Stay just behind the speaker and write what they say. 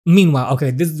Meanwhile,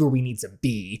 okay, this is where we need to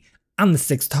be. I'm the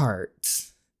sixth heart.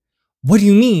 What do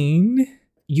you mean?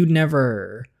 You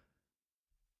never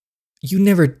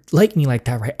liked me like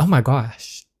that, right? Oh my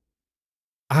gosh.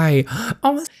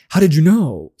 How did you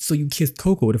know? So you kissed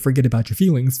Coco to forget about your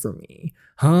feelings for me,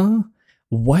 huh?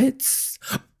 What?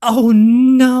 Oh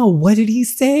no, what did he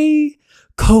say?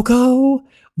 Coco,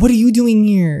 what are you doing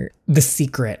here? The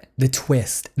secret, the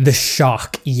twist, the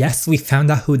shock. Yes, we found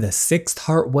out who the sixth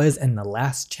heart was in the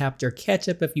last chapter. Catch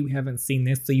up if you haven't seen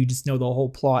this so you just know the whole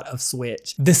plot of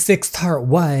Switch. The sixth heart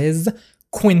was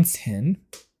Quentin.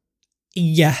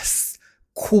 Yes,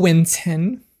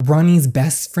 Quentin. Ronnie's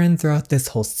best friend throughout this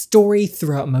whole story,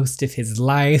 throughout most of his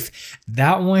life.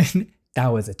 That one, that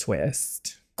was a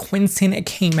twist. Quentin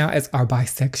came out as our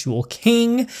bisexual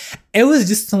king. It was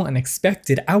just so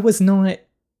unexpected. I was not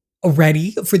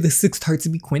ready for the sixth heart to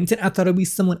be Quentin. I thought it would be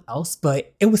someone else,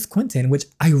 but it was Quentin, which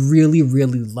I really,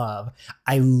 really love.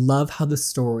 I love how the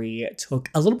story took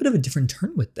a little bit of a different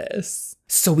turn with this.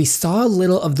 So we saw a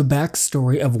little of the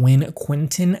backstory of when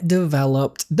Quentin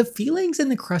developed the feelings and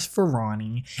the crush for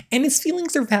Ronnie, and his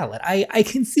feelings are valid. I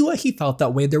can see why he felt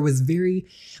that way. There was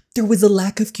a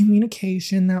lack of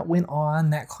communication that went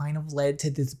on that kind of led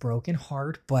to this broken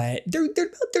heart, but they're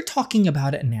talking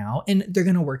about it now and they're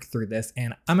gonna work through this,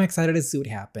 and I'm excited to see what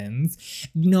happens.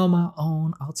 You know, my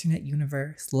own alternate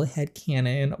universe, little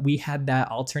headcanon, we had that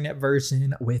alternate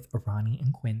version with Ronnie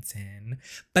and Quentin.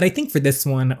 But I think for this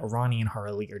one, Ronnie and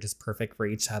Harley are just perfect for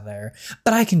each other.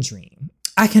 But I can dream.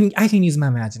 I can use my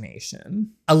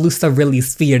imagination. Alusza really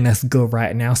feeling us good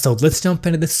right now, so let's jump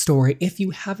into the story. If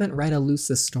you haven't read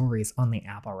Alusza's stories on the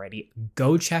app already,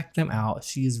 go check them out.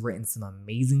 She has written some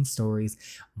amazing stories.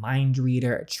 Mind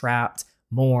Reader, Trapped,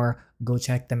 more. Go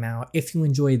check them out. If you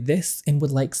enjoyed this and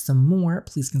would like some more,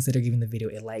 please consider giving the video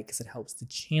a like because it helps the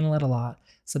channel out a lot.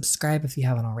 Subscribe if you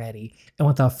haven't already. And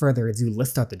without further ado,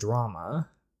 let's start the drama.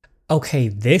 Okay,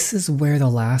 this is where the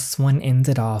last one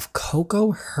ended off.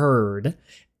 Coco heard,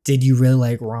 did you really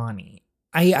like Ronnie?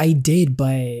 I did,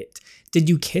 but did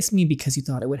you kiss me because you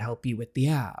thought it would help you with the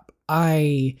app?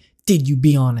 Did you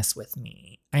be honest with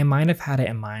me? I might have had it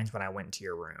in mind when I went to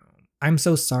your room. I'm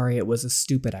so sorry, it was a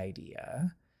stupid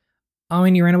idea. Oh,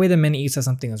 and you ran away the minute you said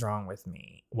something was wrong with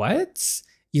me. What?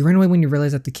 You ran away when you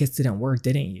realized that the kiss didn't work,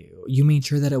 didn't you? You made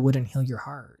sure that it wouldn't heal your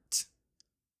heart.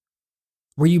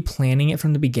 Were you planning it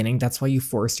from the beginning? That's why you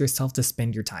forced yourself to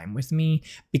spend your time with me?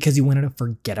 Because you wanted to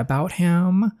forget about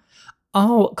him?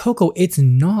 Oh, Coco, it's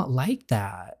not like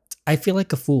that. I feel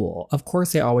like a fool. Of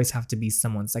course, I always have to be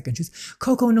someone's second choice.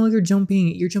 Coco, no, you're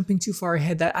jumping too far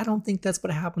ahead. I don't think that's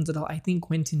what happens at all. I think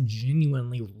Quentin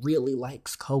genuinely really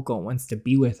likes Coco and wants to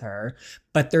be with her.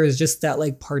 But there is just that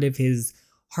like part of his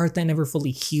heart that never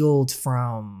fully healed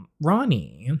from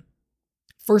Ronnie.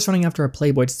 First running after a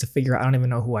playboy just to figure out I don't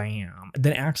even know who I am,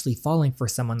 then actually falling for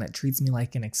someone that treats me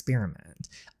like an experiment.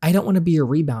 I don't want to be a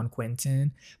rebound,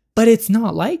 Quentin, but it's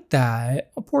not like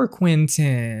that. Oh, poor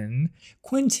Quentin.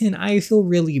 Quentin, I feel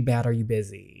really bad. Are you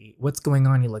busy? What's going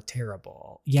on? You look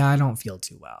terrible. Yeah, I don't feel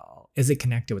too well. Is it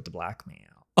connected with the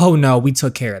blackmail? Oh no, we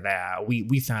took care of that.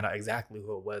 We found out exactly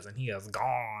who it was and he is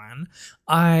gone.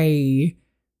 I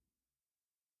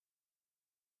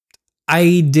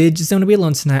did just want to be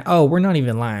alone tonight. Oh, we're not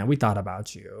even lying. We thought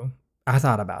about you. I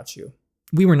thought about you.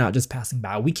 We were not just passing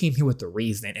by. We came here with a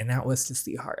reason, and that was to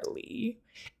see Harley.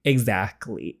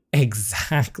 Exactly.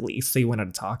 So you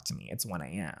wanted to talk to me. It's 1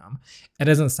 a.m. It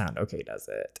doesn't sound okay, does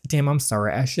it? Damn, I'm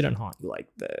sorry. I shouldn't haunt you like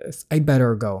this. I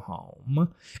better go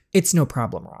home. It's no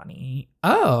problem, Ronnie.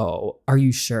 Oh, are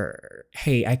you sure?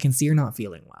 Hey, I can see you're not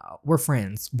feeling well. We're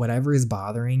friends. Whatever is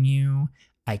bothering you,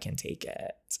 I can take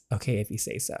it. Okay, if you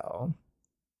say so.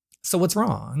 So what's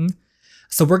wrong?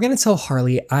 So we're gonna tell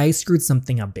Harley I screwed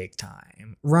something up big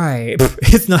time. Right.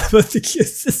 It's not about the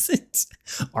kiss, is it?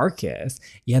 Our kiss.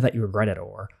 Yeah, that you regretted,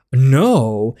 or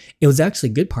no, it was actually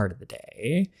a good part of the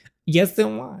day. Yes, it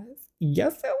was.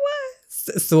 Yes, it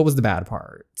was. So what was the bad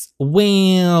part?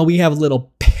 Well, we have a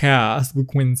little past with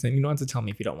Quentin. You don't have to tell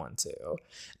me if you don't want to.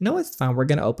 No, it's fine. We're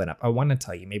gonna open up. I want to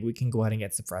tell you. Maybe we can go ahead and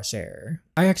get some fresh air.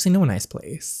 I actually know a nice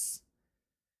place.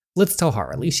 Let's tell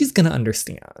Harley. She's gonna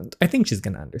understand. I think she's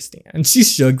gonna understand.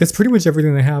 She's shook. That's pretty much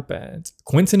everything that happened.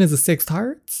 Quentin is a sixth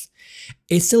heart?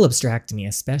 It's still abstract to me,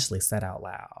 especially said out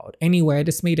loud. Anyway, I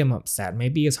just made him upset.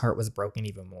 Maybe his heart was broken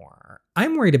even more.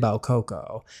 I'm worried about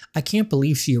Coco. I can't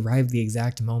believe she arrived the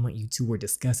exact moment you two were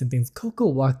discussing things. Coco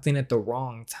walked in at the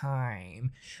wrong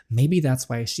time. Maybe that's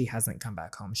why she hasn't come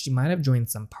back home. She might have joined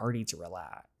some party to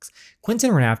relax.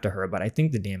 Quentin ran after her, but I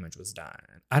think the damage was done.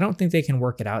 I don't think they can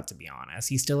work it out, to be honest.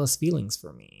 He still has feelings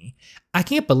for me. I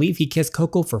can't believe he kissed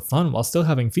Coco for fun while still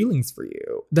having feelings for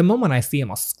you. The moment I see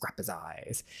him, I'll scrap his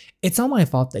eyes. It's all my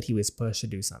fault that he was pushed to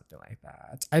do something like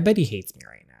that. I bet he hates me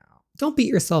right now. Don't beat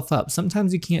yourself up.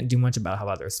 Sometimes you can't do much about how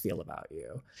others feel about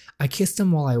you. I kissed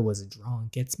him while I was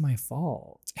drunk. It's my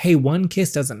fault. Hey, one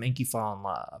kiss doesn't make you fall in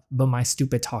love, but my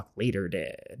stupid talk later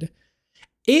did.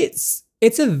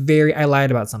 I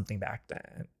lied about something back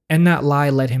then, and that lie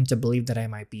led him to believe that I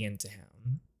might be into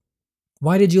him.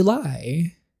 Why did you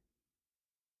lie?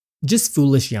 Just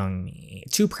foolish young me,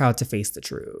 too proud to face the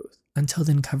truth. Until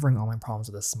then, covering all my problems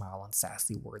with a smile and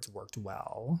sassy words worked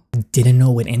well. Didn't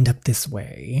know it would end up this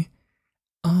way.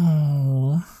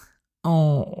 Oh.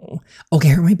 Okay,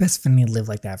 I heard my best friend lived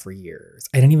like that for years.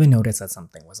 I didn't even notice that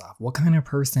something was off. What kind of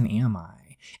person am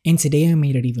I? And today I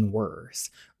made it even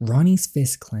worse. Ronnie's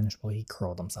fist clenched while he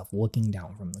curled himself, looking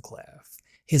down from the cliff.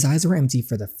 His eyes were empty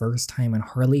for the first time, and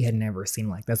Harley had never seen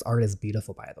like this. Art is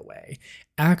beautiful, by the way.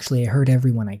 Actually, I hurt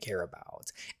everyone I care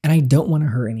about, and I don't want to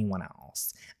hurt anyone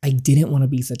else. I didn't want to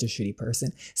be such a shitty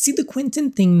person. See, the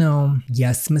Quentin thing though,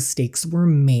 yes, mistakes were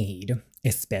made.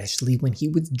 Especially when he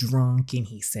was drunk and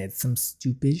he said some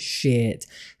stupid shit.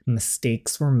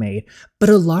 Mistakes were made. But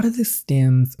a lot of this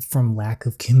stems from lack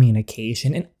of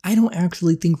communication. And I don't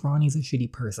actually think Ronnie's a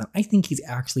shitty person. I think he's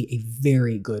actually a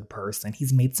very good person.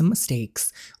 He's made some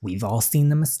mistakes. We've all seen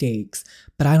the mistakes.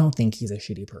 But I don't think he's a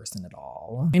shitty person at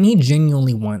all. And he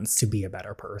genuinely wants to be a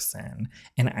better person.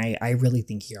 And I really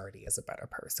think he already is a better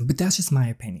person. But that's just my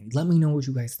opinion. Let me know what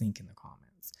you guys think in the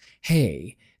comments.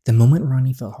 Hey. The moment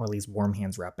Ronnie felt Harley's warm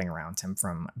hands wrapping around him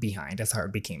from behind, his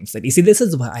heart became steady. See, this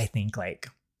is what I think, like,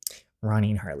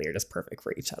 Ronnie and Harley are just perfect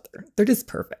for each other. They're just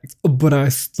perfect. But I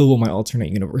still want my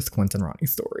alternate universe Quentin Ronnie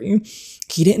story.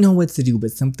 He didn't know what to do,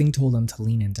 but something told him to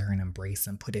lean into her and embrace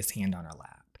and put his hand on her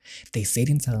lap. They stayed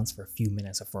in silence for a few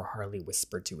minutes before Harley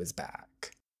whispered to his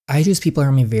back. I choose people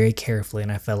around me very carefully,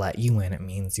 and if I let you in, it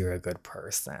means you're a good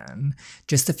person.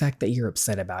 Just the fact that you're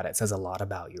upset about it says a lot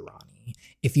about you, Ronnie.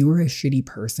 If you were a shitty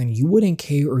person, you wouldn't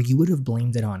care, or you would have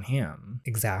blamed it on him.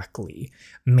 Exactly.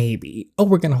 Maybe. Oh,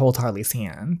 we're gonna hold Harley's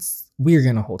hands. We're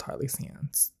gonna hold Harley's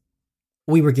hands.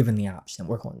 We were given the option.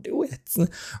 We're going to do it.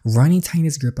 Ronnie tightened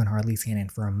his grip on Harley's hand,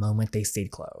 and for a moment they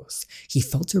stayed close. He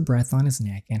felt her breath on his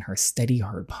neck and her steady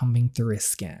heart pumping through his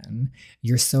skin.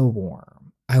 You're so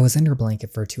warm. I was in her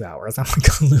blanket for 2 hours. I'm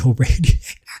like a little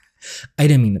radiator. I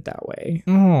didn't mean it that way.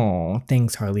 Oh,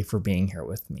 thanks, Harley, for being here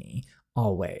with me.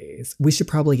 Always. We should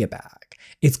probably get back.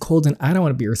 It's cold and I don't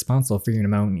want to be responsible for your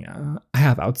pneumonia. I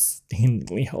have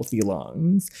outstandingly healthy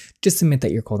lungs. Just admit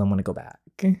that you're cold and want to go back.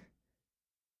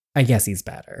 I guess he's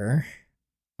better.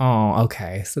 Oh,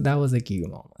 okay. So that was a cute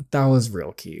moment. That was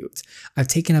real cute. I've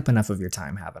taken up enough of your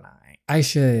time, haven't I? I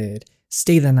should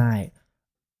stay the night.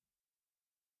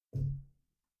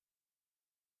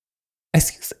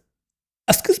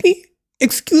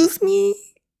 Excuse me?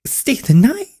 Stay the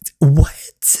night? What?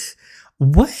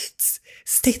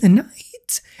 Stay the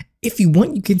night? If you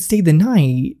want, you can stay the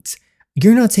night.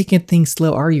 You're not taking things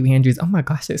slow, are you, Andrews? Oh my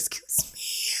gosh, excuse me.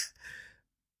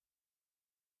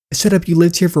 Shut up, you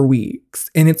lived here for weeks,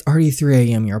 and it's already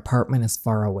 3 a.m. Your apartment is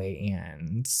far away,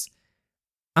 and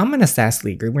I'm gonna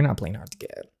sassily agree. We're not playing hard to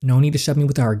get. No need to shove me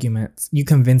with arguments. You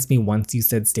convinced me once you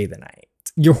said stay the night.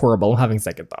 You're horrible. I'm having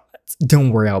second thoughts. Don't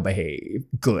worry, I'll behave.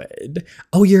 Good.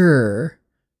 Oh,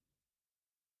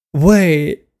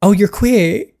 Wait. Oh, you're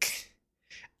quick.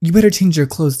 You better change your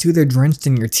clothes too. They're drenched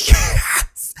in your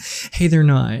tears. Hey, they're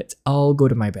not. I'll go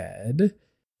to my bed.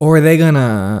 Or are they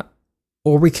gonna...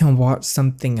 Or we can watch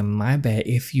something in my bed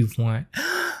if you want.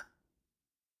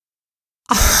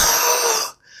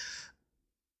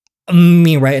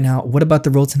 Me right now. What about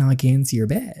the rule to not get into your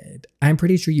bed? I'm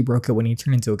pretty sure you broke it when you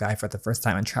turned into a guy for the first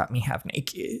time and trapped me half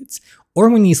naked. Or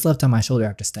when you slept on my shoulder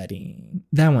after studying.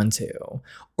 That one too.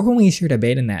 Or when we shared a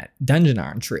bed in that dungeon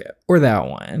arm trip. Or that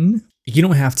one. You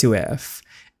don't have to if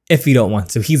you don't want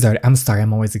to. I'm sorry,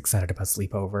 I'm always excited about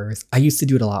sleepovers. I used to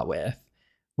do it a lot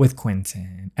with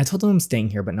Quentin. I told him I'm staying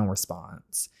here, but no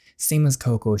response. Same as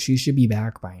Coco, she should be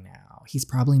back by now. He's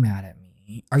probably mad at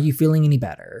me. Are you feeling any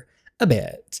better? A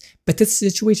bit. But this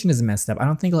situation is messed up. I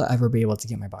don't think I'll ever be able to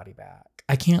get my body back.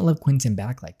 I can't love Quentin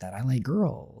back like that. I like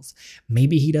girls.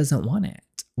 Maybe he doesn't want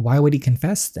it. Why would he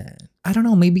confess then? I don't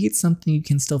know. Maybe it's something you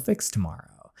can still fix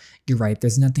tomorrow. You're right.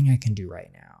 There's nothing I can do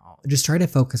right now. Just try to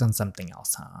focus on something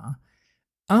else, huh?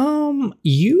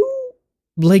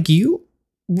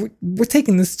 We're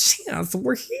taking this chance.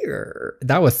 We're here.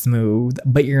 That was smooth,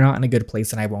 but you're not in a good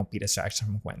place and I won't be distracted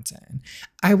from Quentin.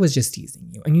 I was just teasing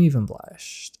you and you even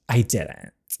blushed. I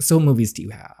didn't. So what movies do you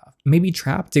have? Maybe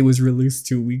Trapped. It was released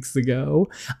 2 weeks ago.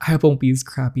 I hope it won't be as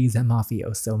crappy as that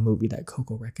Mafioso movie that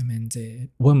Coco recommended.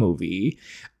 What movie?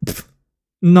 Pfft,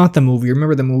 not the movie.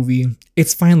 Remember the movie?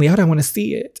 It's finally out. I want to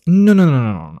see it.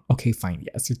 No. Okay, fine.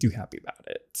 Yes, you're too happy about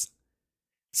it.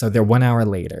 So they're 1 hour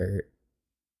later.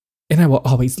 And I will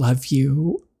always love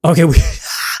you. Okay,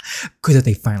 good that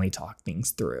they finally talked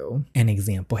things through. An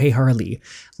example. Hey, Harley,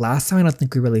 last time I don't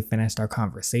think we really finished our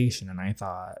conversation, and I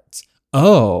thought,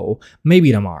 oh,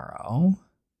 maybe tomorrow.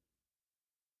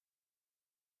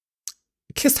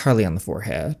 Kissed Harley on the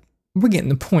forehead. We're getting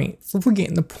the points. We're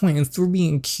getting the points. We're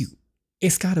being cute.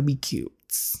 It's gotta be cute.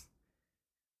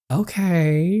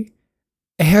 Okay.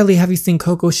 Hey, Harley, have you seen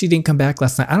Coco? She didn't come back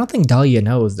last night. I don't think Dahlia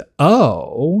knows.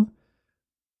 Oh.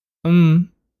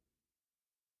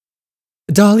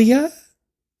 Dahlia?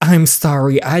 I'm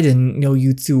sorry, I didn't know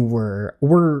you two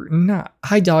were not.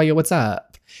 Hi, Dahlia, what's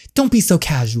up? Don't be so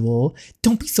casual.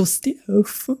 Don't be so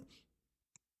stiff.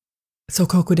 So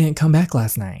Coco didn't come back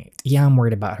last night. Yeah, I'm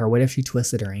worried about her. What if she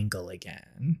twisted her ankle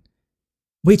again?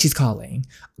 Wait, she's calling.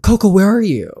 Coco, where are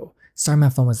you? Sorry, my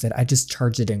phone was dead. I just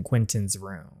charged it in Quentin's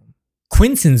room.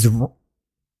 Quentin's room?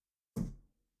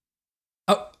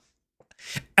 Oh.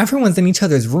 Everyone's in each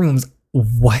other's rooms.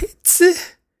 What?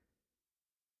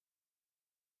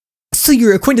 So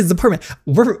you're at Quentin's apartment.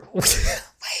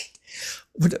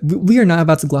 We are not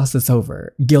about to gloss this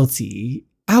over. Guilty.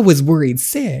 I was worried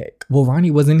sick. Well,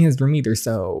 Ronnie wasn't in his room either,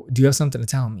 so do you have something to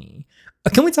tell me?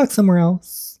 Can we talk somewhere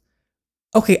else?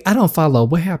 Okay, I don't follow.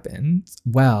 What happened?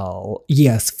 Well,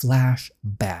 yes,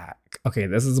 flashback. Okay,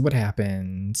 this is what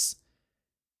happened.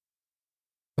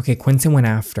 Okay, Quentin went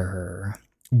after her.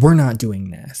 We're not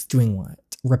doing this. Doing what?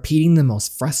 Repeating the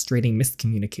most frustrating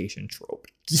miscommunication trope.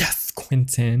 Yes,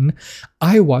 Quentin.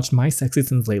 I watched My Sexy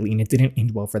Sins lately and it didn't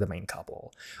end well for the main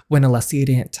couple. When Alusza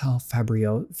didn't tell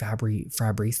Fabrizio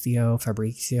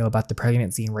about the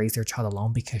pregnancy and raised their child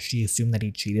alone because she assumed that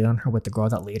he cheated on her with the girl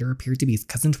that later appeared to be his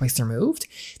cousin twice removed.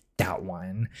 That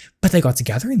one. But they got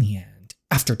together in the end.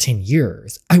 After 10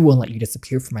 years, I won't let you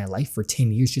disappear from my life for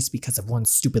 10 years just because of one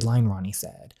stupid line Ronnie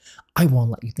said. I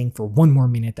won't let you think for one more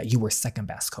minute that you were second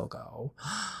best, Coco.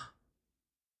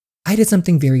 I did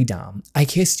something very dumb. I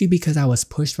kissed you because I was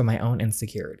pushed by my own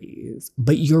insecurities.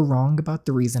 But you're wrong about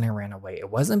the reason I ran away. It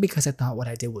wasn't because I thought what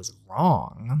I did was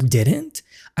wrong. You didn't?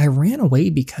 I ran away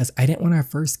because I didn't want our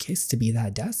first kiss to be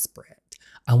that desperate.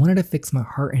 I wanted to fix my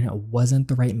heart and it wasn't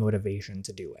the right motivation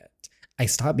to do it. I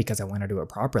stopped because I want to do it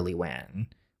properly when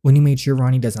you made sure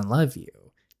Ronnie doesn't love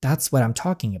you. That's what I'm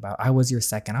talking about. I was your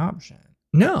second option.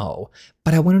 No,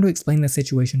 but I wanted to explain the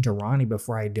situation to Ronnie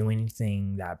before I do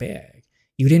anything that big.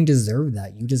 You didn't deserve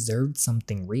that. You deserved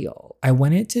something real. I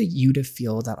wanted you to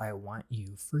feel that I want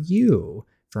you.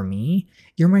 For me,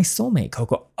 you're my soulmate,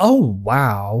 Coco. Oh,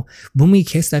 wow. When we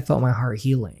kissed, I felt my heart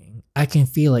healing. I can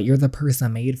feel it. You're the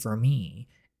person made for me.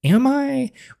 Am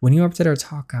I? When you upped our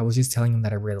talk, I was just telling him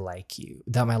that I really like you,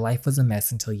 that my life was a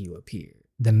mess until you appeared.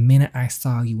 The minute I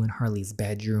saw you in Harley's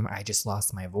bedroom, I just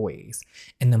lost my voice.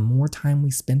 And the more time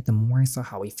we spent, the more I saw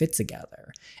how we fit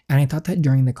together. And I thought that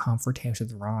during the confrontation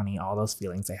with Ronnie, all those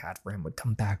feelings I had for him would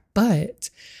come back. But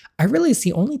I realized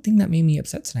the only thing that made me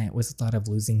upset tonight was the thought of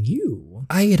losing you.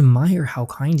 I admire how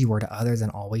kind you are to others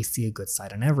and always see a good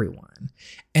side in everyone.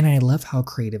 And I love how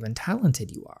creative and talented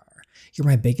you are. You're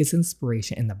my biggest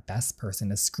inspiration and the best person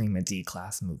to scream at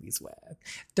D-class movies with.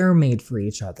 They're made for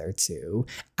each other too.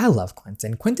 I love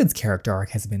Quentin. Quentin's character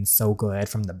arc has been so good,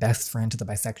 from the best friend to the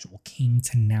bisexual king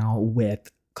to now with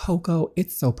Coco.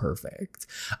 It's so perfect.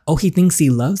 Oh, he thinks he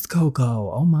loves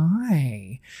Coco. Oh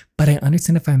my. But I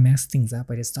understand if I mess things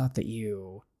up. I just thought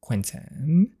that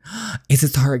Quentin, is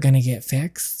his heart gonna get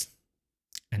fixed?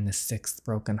 And the 6th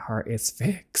broken heart is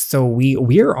fixed. So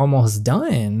we're almost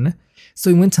done.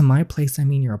 So we went to my place,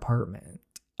 your apartment.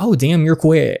 Oh, damn, you're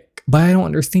quick. But I don't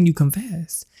understand, you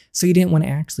confess. So you didn't want to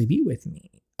actually be with me.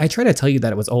 I tried to tell you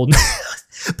that it was old,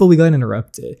 but we got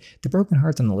interrupted. The broken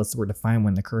hearts on the list were defined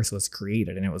when the curse was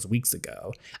created, and it was weeks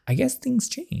ago. I guess things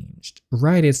changed.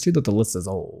 Right, it's true that the list is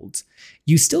old.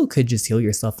 You still could just heal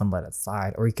yourself and let it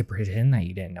slide, or you could pretend that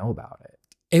you didn't know about it.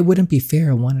 It wouldn't be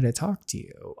fair. I wanted to talk to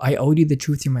you. I owed you the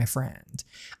truth. You're my friend.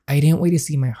 I didn't wait to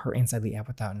see my heart inside the app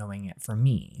without knowing it for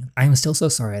me. I'm still so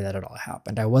sorry that it all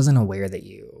happened. I wasn't aware that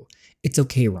It's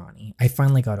okay, Ronnie. I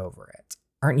finally got over it.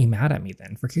 Aren't you mad at me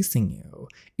then for kissing you?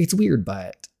 It's weird,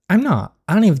 but I'm not.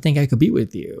 I don't even think I could be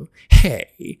with you.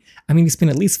 Hey, I mean, you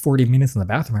spend at least 40 minutes in the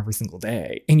bathroom every single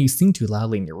day, and you sing too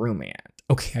loudly in your room, and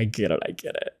okay, I get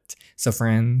it. So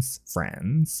friends,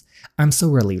 I'm so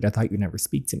relieved. I thought you'd never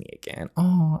speak to me again.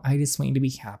 Oh, I just want you to be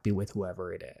happy with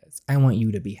whoever it is. I want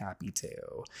you to be happy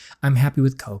too. I'm happy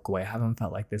with Coco. I haven't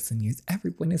felt like this in years.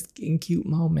 Everyone is getting cute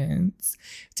moments.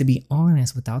 To be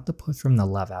honest, without the push from the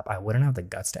love app, I wouldn't have the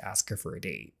guts to ask her for a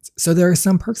date. So there are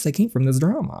some perks that came from this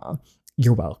drama.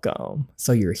 You're welcome.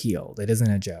 So you're healed. It isn't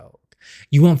a joke.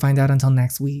 You won't find out until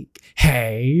next week.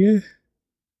 Hey.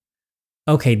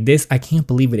 Okay, I can't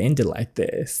believe it ended like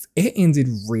this. It ended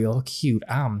real cute.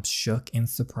 I'm shook and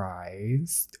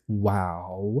surprised.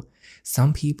 Wow.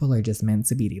 Some people are just meant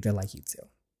to be. They're like you two.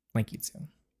 Like you two.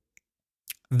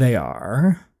 They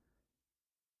are.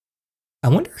 I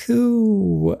wonder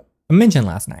who I mentioned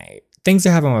last night. Things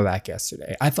are having my back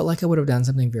yesterday. I felt like I would have done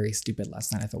something very stupid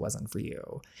last night if it wasn't for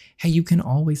you. Hey, you can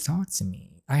always talk to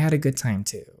me. I had a good time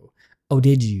too. Oh,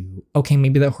 did you? Okay,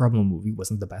 maybe that horrible movie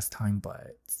wasn't the best time,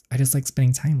 but I just like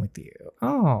spending time with you.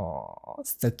 Oh,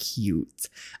 so cute.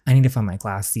 I need to find my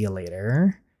class. See you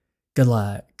later. Good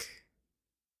luck.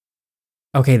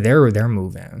 Okay, they're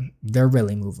moving. They're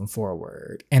really moving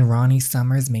forward. And Ronnie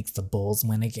Summers makes the Bulls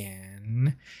win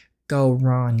again. Go,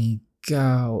 Ronnie,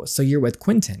 go. So you're with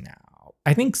Quentin now.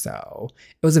 I think so.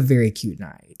 It was a very cute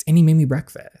night, and he made me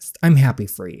breakfast. I'm happy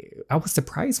for you. I was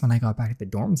surprised when I got back to the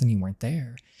dorms and you weren't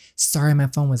there. Sorry, my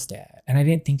phone was dead, and I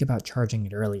didn't think about charging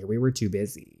it earlier. We were too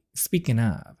busy. Speaking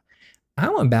of, I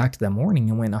went back to the morning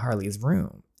and went to Harley's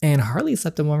room, and Harley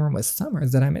slept in one room with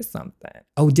Summers. Did I miss something?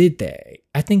 Oh, did they?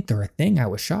 I think they're a thing. I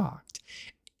was shocked.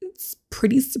 It's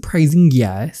pretty surprising,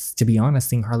 yes, to be honest,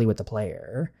 seeing Harley with a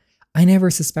player. I never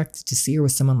suspected to see her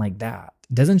with someone like that.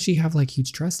 Doesn't she have like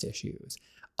huge trust issues?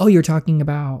 Oh, you're talking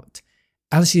about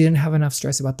as she didn't have enough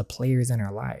stress about the players in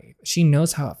her life. She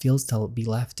knows how it feels to be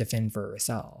left to fend for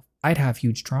herself. I'd have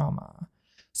huge trauma.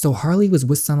 So Harley was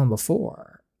with someone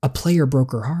before. A player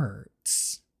broke her heart.